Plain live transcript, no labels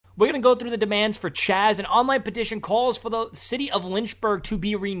We're going to go through the demands for Chaz. An online petition calls for the city of Lynchburg to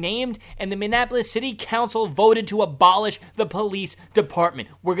be renamed, and the Minneapolis City Council voted to abolish the police department.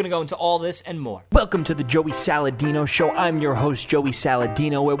 We're going to go into all this and more. Welcome to the Joey Saladino Show. I'm your host, Joey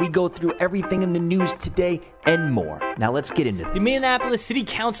Saladino, where we go through everything in the news today and more. Now let's get into this. The Minneapolis City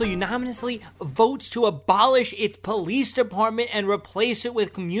Council unanimously votes to abolish its police department and replace it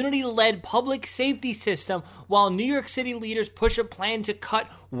with community-led public safety system, while New York City leaders push a plan to cut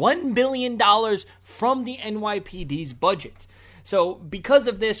 $1 billion from the NYPD's budget. So because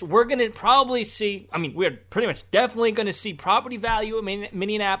of this, we're going to probably see, we're pretty much definitely going to see property value in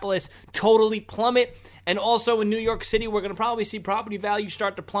Minneapolis totally plummet. And also in New York City, we're going to probably see property value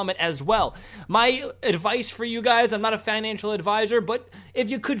start to plummet as well. My advice for you guys, I'm not a financial advisor, but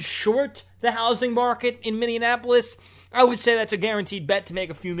if you could short the housing market in Minneapolis, I would say that's a guaranteed bet to make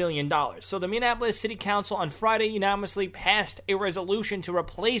a few $1 million. So the Minneapolis City Council on Friday unanimously passed a resolution to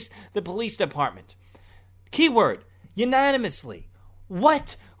replace the police department. Keyword, unanimously.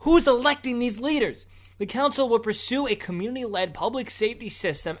 What? Who's electing these leaders? The council will pursue a community-led public safety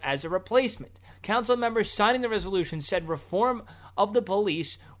system as a replacement. Council members signing the resolution said reform of the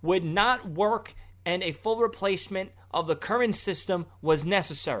police would not work and a full replacement of the current system was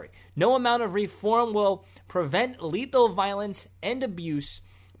necessary. No amount of reform will prevent lethal violence and abuse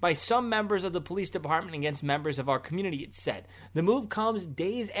by some members of the police department against members of our community, it said. The move comes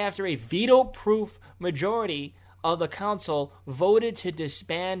days after a veto-proof majority of the council voted to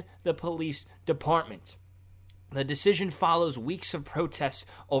disband the police department. The decision follows weeks of protests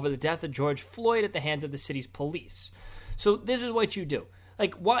over the death of George Floyd at the hands of the city's police. So this is what you do.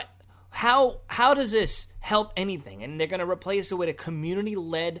 How does this help anything? And they're going to replace it with a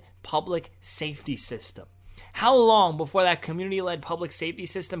community-led public safety system. How long before that community-led public safety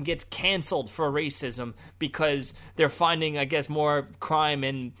system gets canceled for racism because they're finding, more crime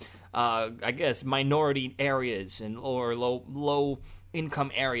in, minority areas or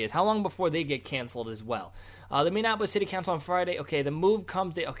low-income areas? How long before they get canceled as well? The Minneapolis City Council on Friday, the move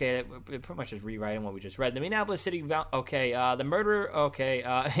comes to, pretty much just rewriting what we just read. The Minneapolis City, the murder,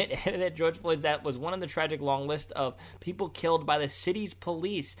 that George Floyd's death was one of the tragic long list of people killed by the city's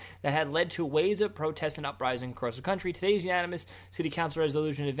police that had led to waves of protest and uprising across the country. Today's unanimous City Council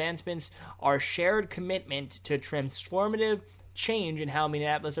resolution advancements are shared commitment to transformative change in how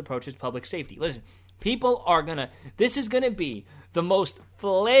Minneapolis approaches public safety. Listen, this is going to be the most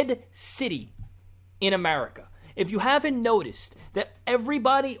fled city in America. If you haven't noticed that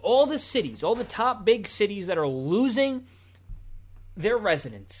all the top big cities that are losing their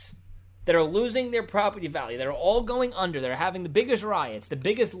residents, that are losing their property value, that are all going under, that are having the biggest riots, the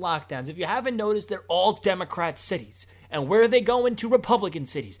biggest lockdowns, if you haven't noticed, they're all Democrat cities. And where are they going to? Republican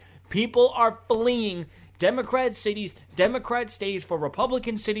cities. People are fleeing Democrat cities, Democrat states for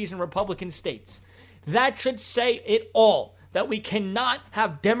Republican cities and Republican states. That should say it all, that we cannot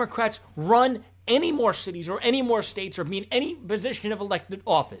have Democrats run any more cities or any more states or be in any position of elected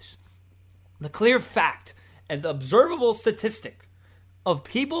office. The clear fact and the observable statistic of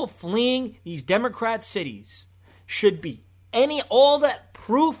people fleeing these Democrat cities should be all that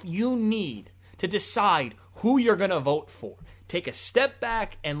proof you need to decide who you're going to vote for. Take a step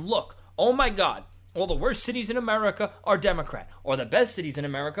back and look. Oh my God, all the worst cities in America are Democrat, or the best cities in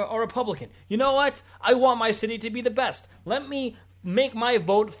America are Republican. You know what? I want my city to be the best. Let me make my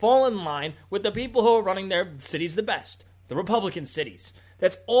vote fall in line with the people who are running their cities the best, the Republican cities.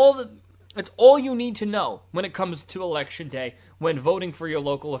 That's all you need to know when it comes to election day, when voting for your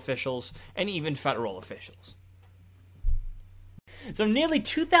local officials and even federal officials. So nearly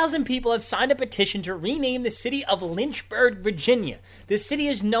 2,000 people have signed a petition to rename the city of Lynchburg, Virginia. The city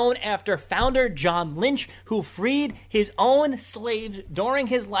is known after founder John Lynch, who freed his own slaves during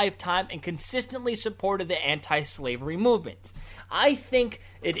his lifetime and consistently supported the anti-slavery movement. I think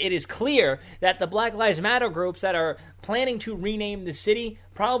it is clear that the Black Lives Matter groups that are planning to rename the city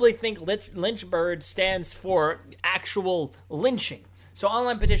probably think Lynchburg stands for actual lynching. So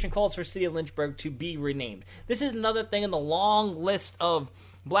online petition calls for City of Lynchburg to be renamed. This is another thing in the long list of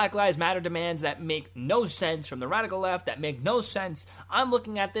Black Lives Matter demands that make no sense from the radical left, that make no sense. I'm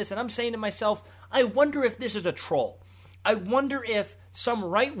looking at this and I'm saying to myself, I wonder if this is a troll. I wonder if some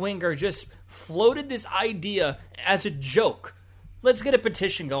right-winger just floated this idea as a joke. Let's get a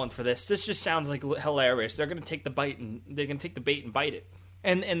petition going for this. This just sounds like hilarious. They're going to take the bait and bite it.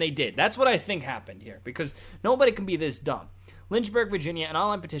 And they did. That's what I think happened here, because nobody can be this dumb. Lynchburg, Virginia, an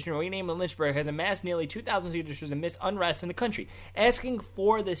online petition renaming Lynchburg has amassed nearly 2,000 signatures amidst unrest in the country, asking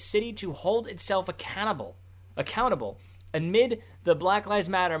for the city to hold itself accountable. Amid the Black Lives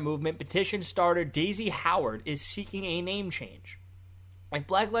Matter movement, petition starter Daisy Howard is seeking a name change. If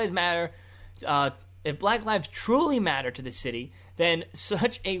Black Lives Matter, if Black lives truly matter to the city, then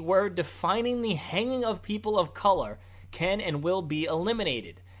such a word defining the hanging of people of color can and will be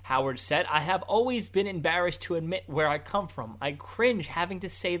eliminated. Howard said, I have always been embarrassed to admit where I come from. I cringe having to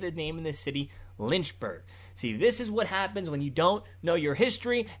say the name of the city, Lynchburg. See, this is what happens when you don't know your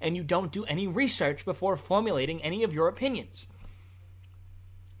history and you don't do any research before formulating any of your opinions.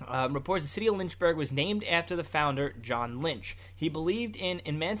 Reports the city of Lynchburg was named after the founder, John Lynch. He believed in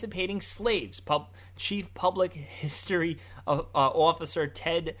emancipating slaves. Chief Public History Officer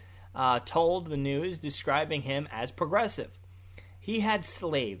Ted told the news, describing him as progressive. He had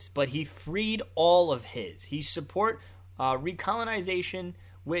slaves, but he freed all of his. He support recolonization,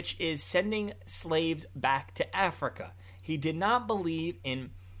 which is sending slaves back to Africa. He did not believe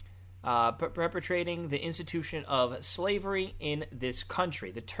in perpetrating the institution of slavery in this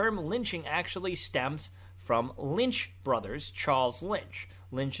country. The term lynching actually stems from Lynch brothers, Charles Lynch.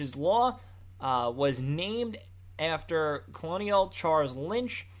 Lynch's Law was named after Colonel Charles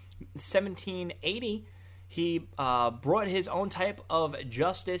Lynch, 1780. He brought his own type of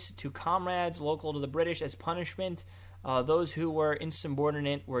justice to comrades local to the British as punishment. Those who were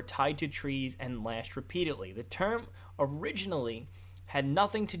insubordinate were tied to trees and lashed repeatedly. The term originally had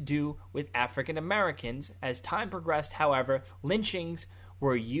nothing to do with African Americans. As time progressed, however, lynchings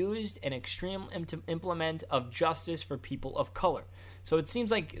were used an extreme implement of justice for people of color. So it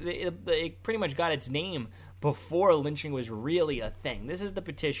seems like it pretty much got its name before lynching was really a thing. This is the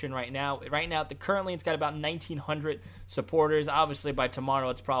petition right now. Currently it's got about 1,900 supporters. Obviously, by tomorrow,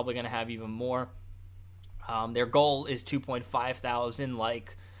 it's probably going to have even more. Their goal is 2.5 thousand.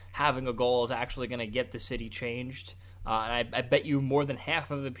 Like, having a goal is actually going to get the city changed. And I bet you more than half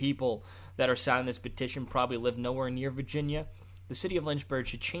of the people that are signing this petition probably live nowhere near Virginia. The city of Lynchburg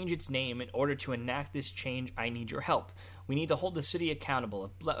should change its name. In order to enact this change, I need your help. We need to hold the city accountable.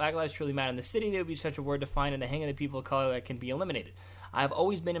 If Black lives truly matter in the city, there would be such a word defined in the hanging of the people of color that can be eliminated. I have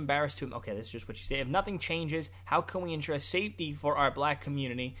always been embarrassed to... Okay, this is just what you say. If nothing changes, how can we ensure safety for our black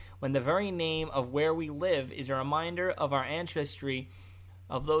community when the very name of where we live is a reminder of our ancestry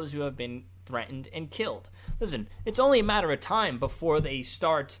of those who have been threatened and killed? Listen, it's only a matter of time before they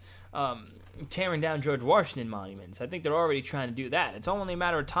start tearing down George Washington monuments. I think they're already trying to do that. It's only a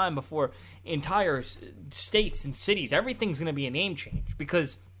matter of time before entire states and cities, everything's going to be a name change,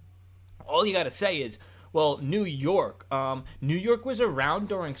 because all you got to say is, well, New York. New York was around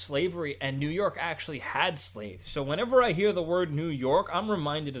during slavery, and New York actually had slaves. So whenever I hear the word New York, I'm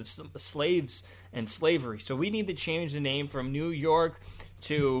reminded of slaves and slavery. So we need to change the name from New York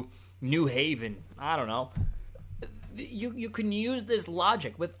to New Haven. I don't know. You can use this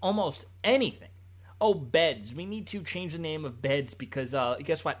logic with almost anything. Oh, beds. We need to change the name of beds because,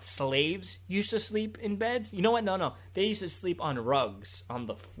 guess what? Slaves used to sleep in beds. You know what? No. They used to sleep on rugs on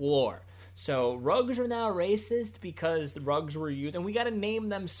the floor. So rugs are now racist because the rugs were used. And we got to name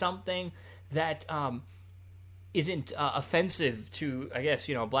them something that isn't offensive to, I guess,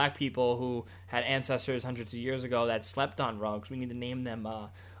 black people who had ancestors hundreds of years ago that slept on rugs. We need to name them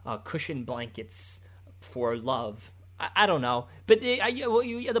cushion blankets for love. I don't know. But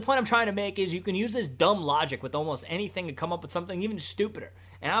the point I'm trying to make is you can use this dumb logic with almost anything to come up with something even stupider.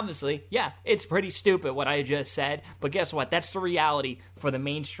 And obviously, yeah, it's pretty stupid what I just said. But guess what? That's the reality for the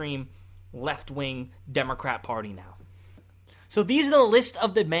mainstream left-wing Democrat Party now. So these are the list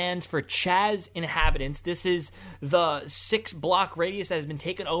of demands for Chaz inhabitants. This is the 6-block radius that has been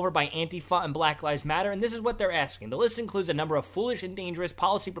taken over by Antifa and Black Lives Matter, and this is what they're asking. The list includes a number of foolish and dangerous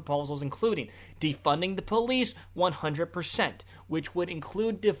policy proposals, including defunding the police 100%, which would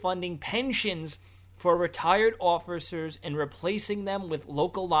include defunding pensions for retired officers and replacing them with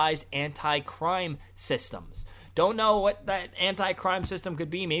localized anti-crime systems. Don't know what that anti-crime system could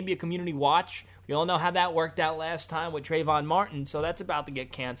be. Maybe a community watch. We all know how that worked out last time with Trayvon Martin, so that's about to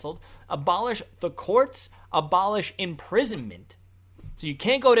get canceled. Abolish the courts. Abolish imprisonment. So you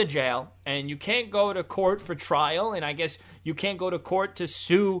can't go to jail, and you can't go to court for trial, and I guess you can't go to court to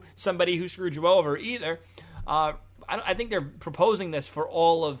sue somebody who screwed you over either. I think they're proposing this for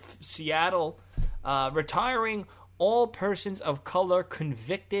all of Seattle. Retiring all persons of color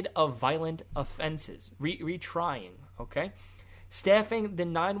convicted of violent offenses. Retrying, okay? Staffing the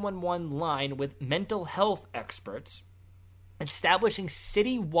 911 line with mental health experts. Establishing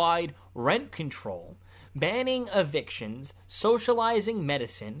citywide rent control. Banning evictions. Socializing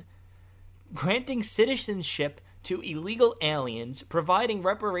medicine. Granting citizenship to illegal aliens. Providing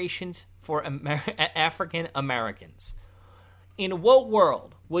reparations for African Americans. In what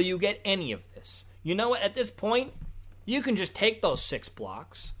world will you get any of this? You know what? At this point, you can just take those 6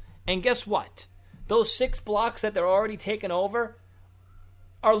 blocks, and guess what? Those 6 blocks that they're already taking over,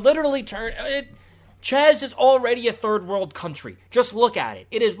 are literally Chaz is already a third world country. Just look at it.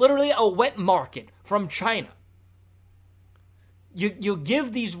 It is literally a wet market from China. You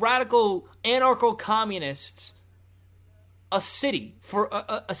give these radical anarcho-communists a city for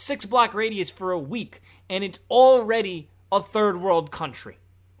a 6-block radius for a week, and it's already a third world country.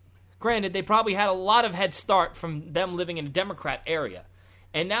 Granted, they probably had a lot of head start from them living in a Democrat area,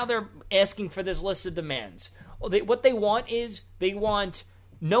 and now they're asking for this list of demands. What they want is they want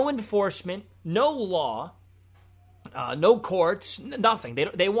no enforcement, no law, no courts, nothing.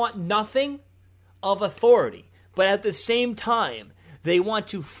 They want nothing of authority. But at the same time, they want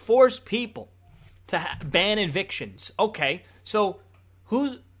to force people to ban evictions. Okay, so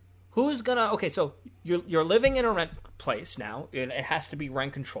who's gonna? Okay, so you're living in a rent place now. It has to be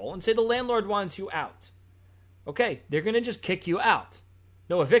rent control, and say the landlord wants you out. Okay, they're gonna just kick you out.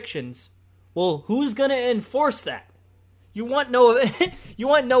 No evictions. Well, who's gonna enforce that? You want no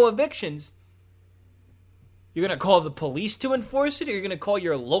evictions. You're going to call the police to enforce it, or you're going to call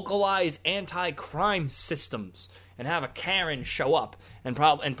your localized anti-crime systems and have a Karen show up and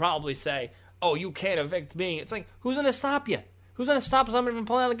probably say, oh, you can't evict me. It's like, who's going to stop you? Who's going to stop someone from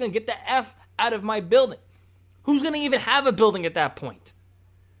pulling out a gun? Get the F out of my building. Who's going to even have a building at that point?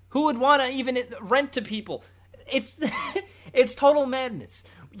 Who would want to even rent to people? It's total madness.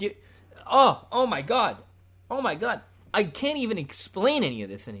 Oh my God. Oh my God. I can't even explain any of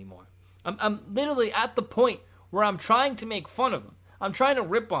this anymore. I'm literally at the point where I'm trying to make fun of them. I'm trying to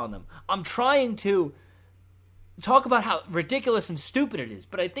rip on them. I'm trying to talk about how ridiculous and stupid it is.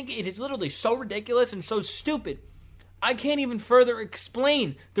 But I think it is literally so ridiculous and so stupid, I can't even further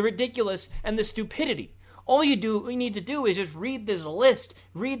explain the ridiculous and the stupidity. All you need to do is just read this list,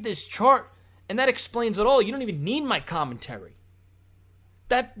 read this chart, and that explains it all. You don't even need my commentary.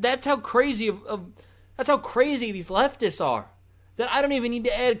 That's how crazy that's how crazy these leftists are. That I don't even need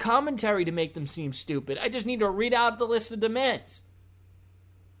to add commentary to make them seem stupid. I just need to read out the list of demands.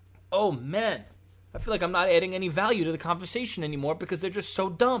 Oh man, I feel like I'm not adding any value to the conversation anymore because they're just so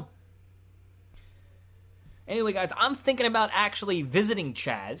dumb. Anyway, guys, I'm thinking about actually visiting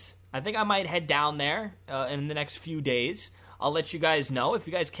Chaz. I think I might head down there in the next few days. I'll let you guys know. If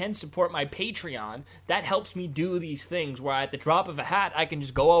you guys can support my Patreon, that helps me do these things where at the drop of a hat, I can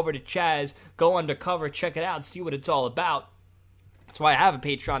just go over to Chaz, go undercover, check it out, see what it's all about. That's why I have a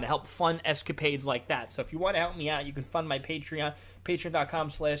Patreon, to help fund escapades like that. So if you want to help me out, you can fund my Patreon,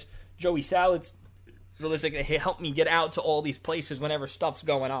 patreon.com/Joey Salads. So it's like help me get out to all these places whenever stuff's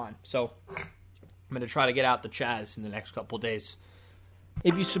going on. So I'm going to try to get out to Chaz in the next couple days.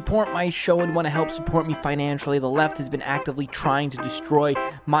 If you support my show and want to help support me financially, the left has been actively trying to destroy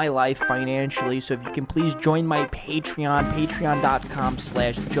my life financially. So if you can please join my Patreon,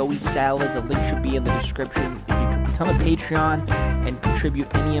 patreon.com/Joey Salads. A link should be in the description. If you can become a Patreon and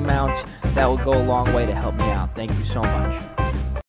contribute any amount, that will go a long way to help me out. Thank you so much.